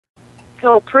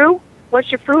So, Prue,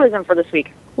 what's your Prueism for this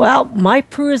week? Well, my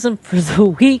Prueism for the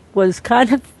week was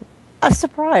kind of a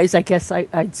surprise, I guess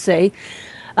I'd say.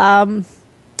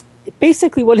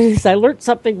 Basically, what it is, I learned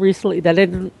something recently that I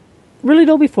didn't really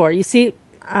know before. You see,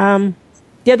 the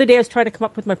other day I was trying to come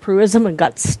up with my Prueism and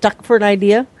got stuck for an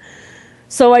idea.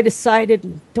 So I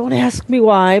decided, don't ask me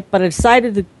why, but I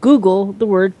decided to Google the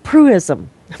word Prueism.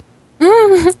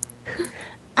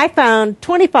 I found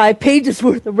 25 pages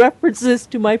worth of references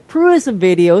to my Prueism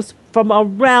videos from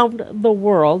around the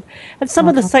world. And some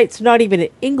of the sites are not even in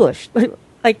English.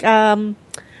 Like, to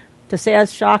say I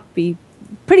was shocked, be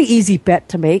pretty easy bet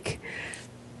to make.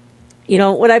 You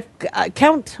know, when I've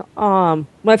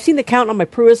seen the count on my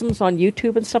Prueisms on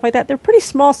YouTube and stuff like that, they're pretty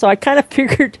small. So I kind of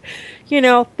figured,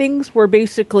 things were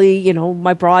basically,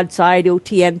 my broadside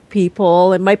OTN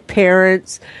people and my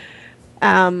parents,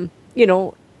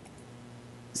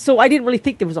 so I didn't really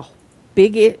think there was a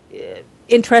big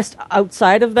interest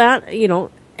outside of that,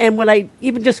 And when I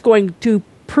even just going to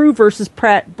Prue versus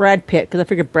Brad Pitt, because I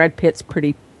figured Brad Pitt's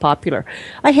pretty popular,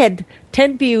 I had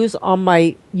 10 views on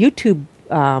my YouTube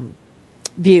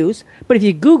views, but if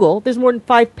you Google, there's more than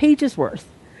 5 pages worth.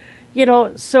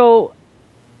 So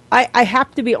I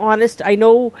have to be honest. I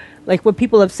know, like, when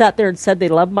people have sat there and said they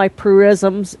love my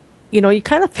Prueisms, you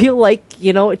kind of feel like,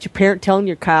 it's your parent telling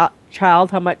your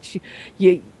child how much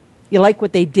you like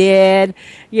what they did,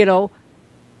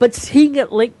 but seeing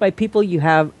it linked by people you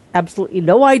have absolutely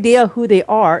no idea who they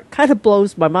are kind of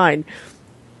blows my mind.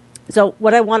 So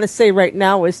what I want to say right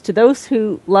now is to those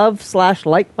who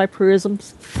love/like my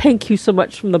Prueisms, thank you so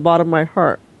much from the bottom of my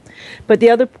heart. But the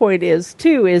other point is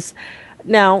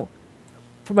now,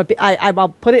 I'll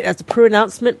put it as a Prue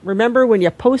announcement. Remember, when you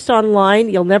post online,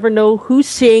 you'll never know who's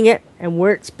seeing it and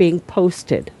where it's being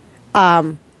posted.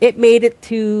 It made it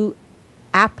to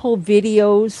Apple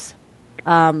Videos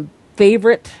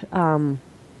favorite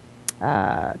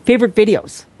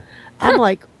videos. I'm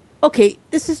like, okay,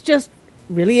 this is just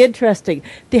really interesting.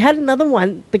 They had another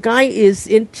one. The guy is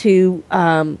into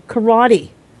karate,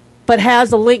 but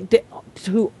has a link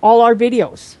to all our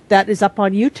videos that is up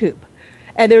on YouTube.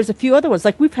 And there's a few other ones.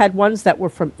 Like, we've had ones that were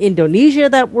from Indonesia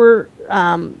that were,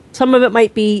 some of it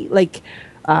might be like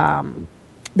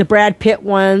the Brad Pitt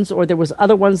ones, or there was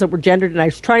other ones that were gendered, and I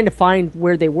was trying to find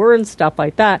where they were and stuff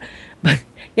like that. But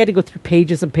you had to go through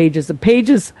pages and pages and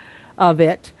pages of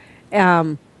it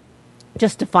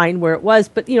just to find where it was.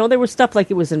 But, there was stuff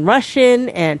like it was in Russian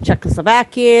and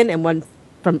Czechoslovakian and one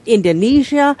from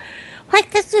Indonesia.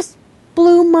 Like, this just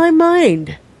blew my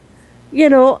mind,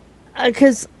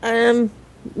 because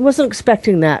wasn't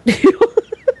expecting that.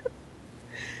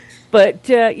 But,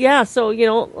 so,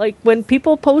 like, when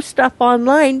people post stuff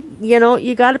online,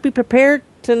 you got to be prepared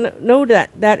to know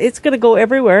that it's going to go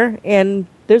everywhere. And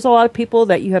there's a lot of people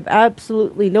that you have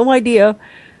absolutely no idea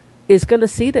is going to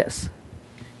see this.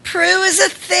 Prue is a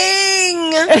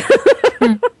thing!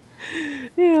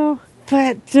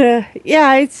 But,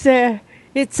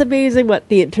 it's amazing what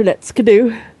the internets can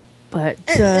do. But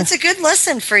it's a good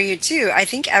lesson for you, too. I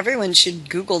think everyone should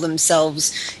Google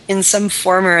themselves in some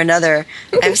form or another.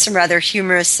 I have some rather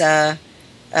humorous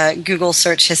Google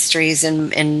search histories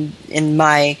in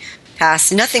my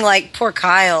past. Nothing like poor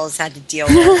Kyle's had to deal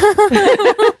with.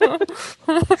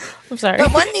 I'm sorry.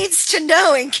 But one needs to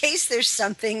know in case there's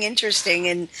something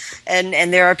interesting,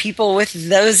 and there are people with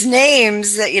those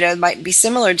names that might be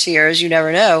similar to yours. You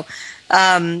never know.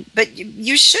 But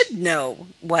you should know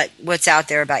what's out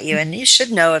there about you, and you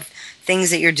should know if things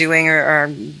that you're doing are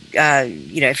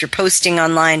if you're posting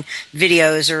online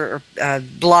videos or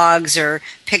blogs or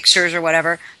pictures or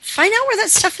whatever. Find out where that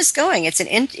stuff is going. It's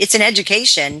an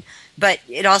education, but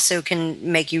it also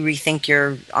can make you rethink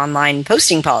your online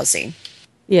posting policy.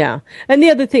 Yeah, and the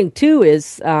other thing too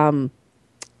is,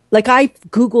 like, I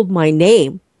Googled my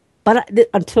name, but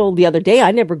until the other day,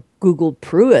 I never Googled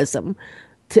Prueism.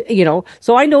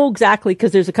 So I know exactly,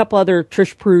 because there's a couple other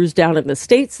Trish Prues down in the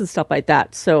States and stuff like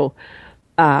that. So,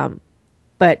 that's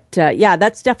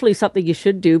definitely something you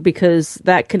should do, because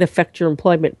that can affect your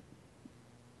employment,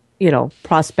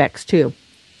 prospects too.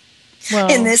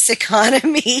 Well, in this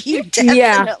economy, you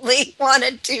definitely want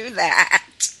to do that.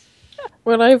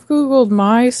 When I've Googled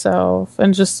myself,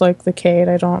 and just like the Kate,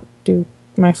 I don't do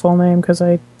my full name because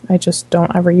I just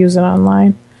don't ever use it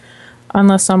online.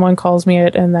 Unless someone calls me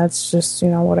it, and that's just,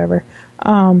 whatever.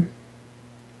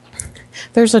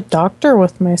 There's a doctor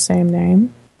with my same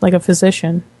name, like a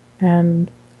physician,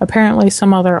 and apparently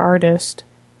some other artist,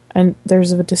 and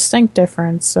there's a distinct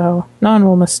difference, so no one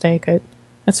will mistake it.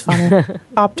 It's funny.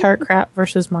 Pop-Tart crap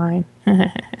versus mine.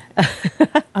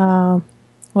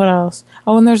 What else?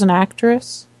 Oh, and there's an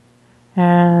actress,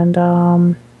 and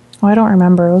Oh, I don't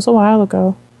remember. It was a while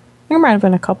ago. I think it might have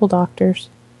been a couple doctors.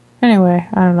 Anyway,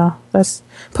 I don't know.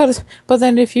 But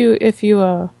then if you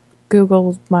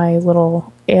Google my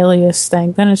little alias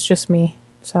thing, then it's just me.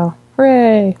 So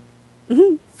hooray!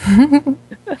 Well,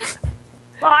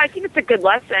 I think it's a good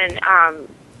lesson.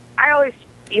 I always,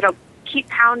 keep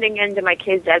pounding into my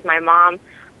kids as my mom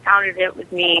pounded it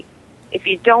with me. If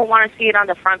you don't want to see it on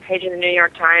the front page of the New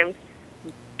York Times,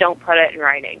 don't put it in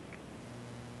writing.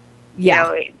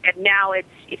 Yeah. And now it's,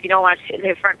 if you don't want to see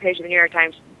the front page of the New York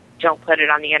Times, don't put it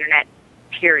on the internet,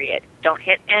 period. Don't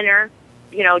hit enter.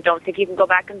 Don't think you can go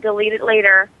back and delete it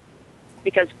later,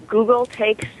 because Google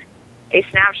takes a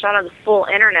snapshot of the full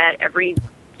internet every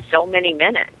so many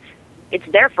minutes. It's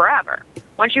there forever.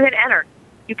 Once you hit enter,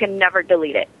 you can never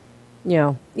delete it.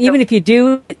 Even if you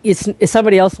do,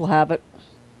 somebody else will have it.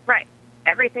 Right.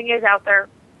 Everything is out there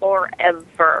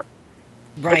forever.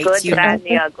 Right. The good, the bad, and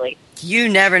the ugly. You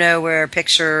never know where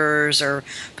pictures or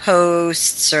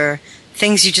posts or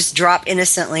things you just drop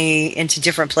innocently into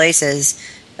different places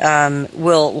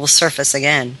will surface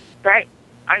again. Right.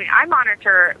 I mean, I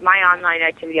monitor my online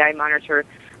activity. I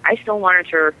still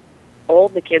monitor all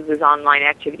the kids' online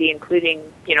activity, including,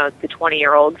 the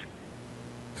 20-year-olds.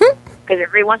 Because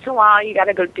every once in a while, you got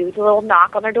to go do the little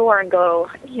knock on their door and go,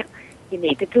 you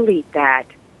need to delete that.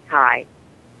 Hi.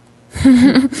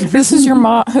 This is your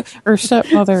mom or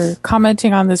stepmother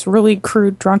commenting on this really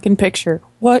crude drunken picture.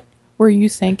 What were you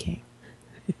thinking?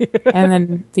 And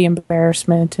then the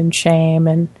embarrassment and shame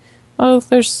and,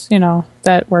 there's,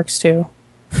 that works too.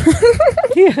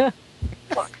 Yeah.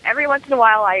 Well, every once in a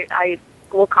while, I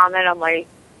will comment on my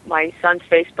son's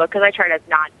Facebook, because I try to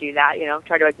not do that,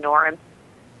 try to ignore him.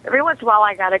 Every once in a while,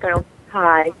 I gotta go,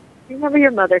 hi, remember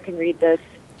your mother can read this.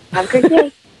 Have a good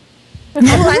day. Oh,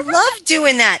 I love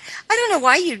doing that. I don't know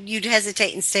why you'd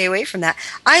hesitate and stay away from that.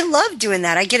 I love doing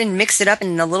that. I get and mix it up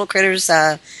in the little critters'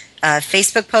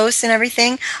 Facebook posts and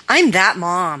everything. I'm that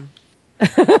mom.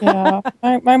 Yeah,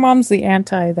 my mom's the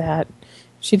anti that.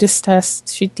 She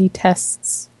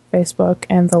detests Facebook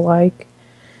and the like.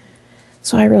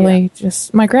 So I really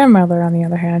my grandmother, on the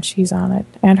other hand, she's on it,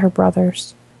 and her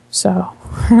brothers. So,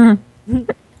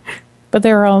 but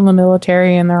they're all in the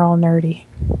military and they're all nerdy.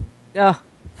 Yeah.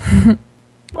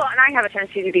 Well, and I have a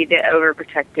tendency to be the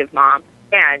overprotective mom,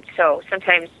 and so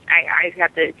sometimes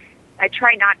I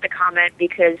try not to comment,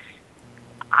 because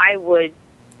I would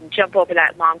jump over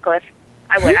that mom cliff.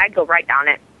 I'd go right down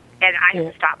it, and I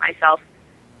have to stop myself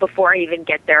before I even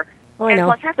get there. Oh, I and know.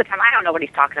 plus, half the time, I don't know what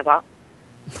he's talking about.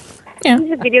 Yeah.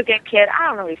 He's a video game kid. I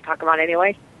don't know what he's talking about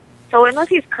anyway. So unless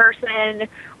he's cursing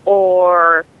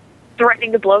or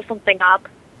threatening to blow something up,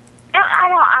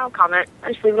 I don't comment.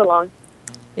 I just leave it alone.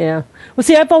 Yeah. Well,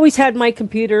 see, I've always had my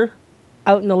computer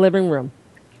out in the living room.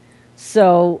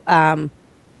 So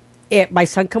my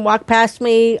son can walk past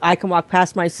me. I can walk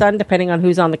past my son, depending on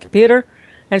who's on the computer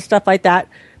and stuff like that.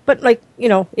 But,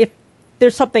 if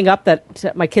there's something up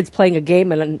that my kid's playing a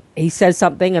game and he says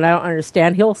something and I don't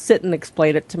understand, he'll sit and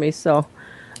explain it to me. So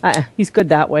he's good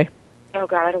that way. Oh,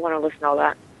 God, I don't want to listen to all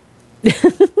that.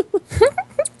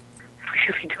 I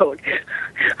really don't.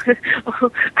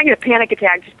 I get a panic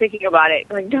attack just thinking about it.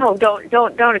 Like, no,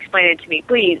 don't explain it to me,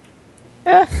 please.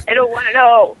 I don't want to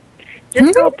know.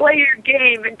 Just go play your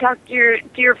game and talk to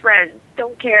your friends.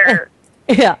 Don't care.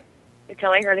 Yeah.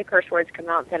 Until I hear the curse words come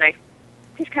out, then I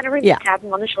just kind of tap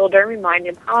him on the shoulder and remind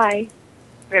him, hi,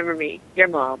 remember me, your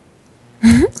mom.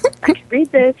 I can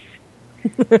read this.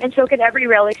 And so can every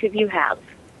relative you have.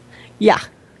 Yeah.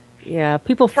 Yeah,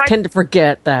 people tend to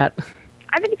forget that.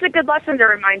 I think it's a good lesson to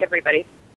remind everybody.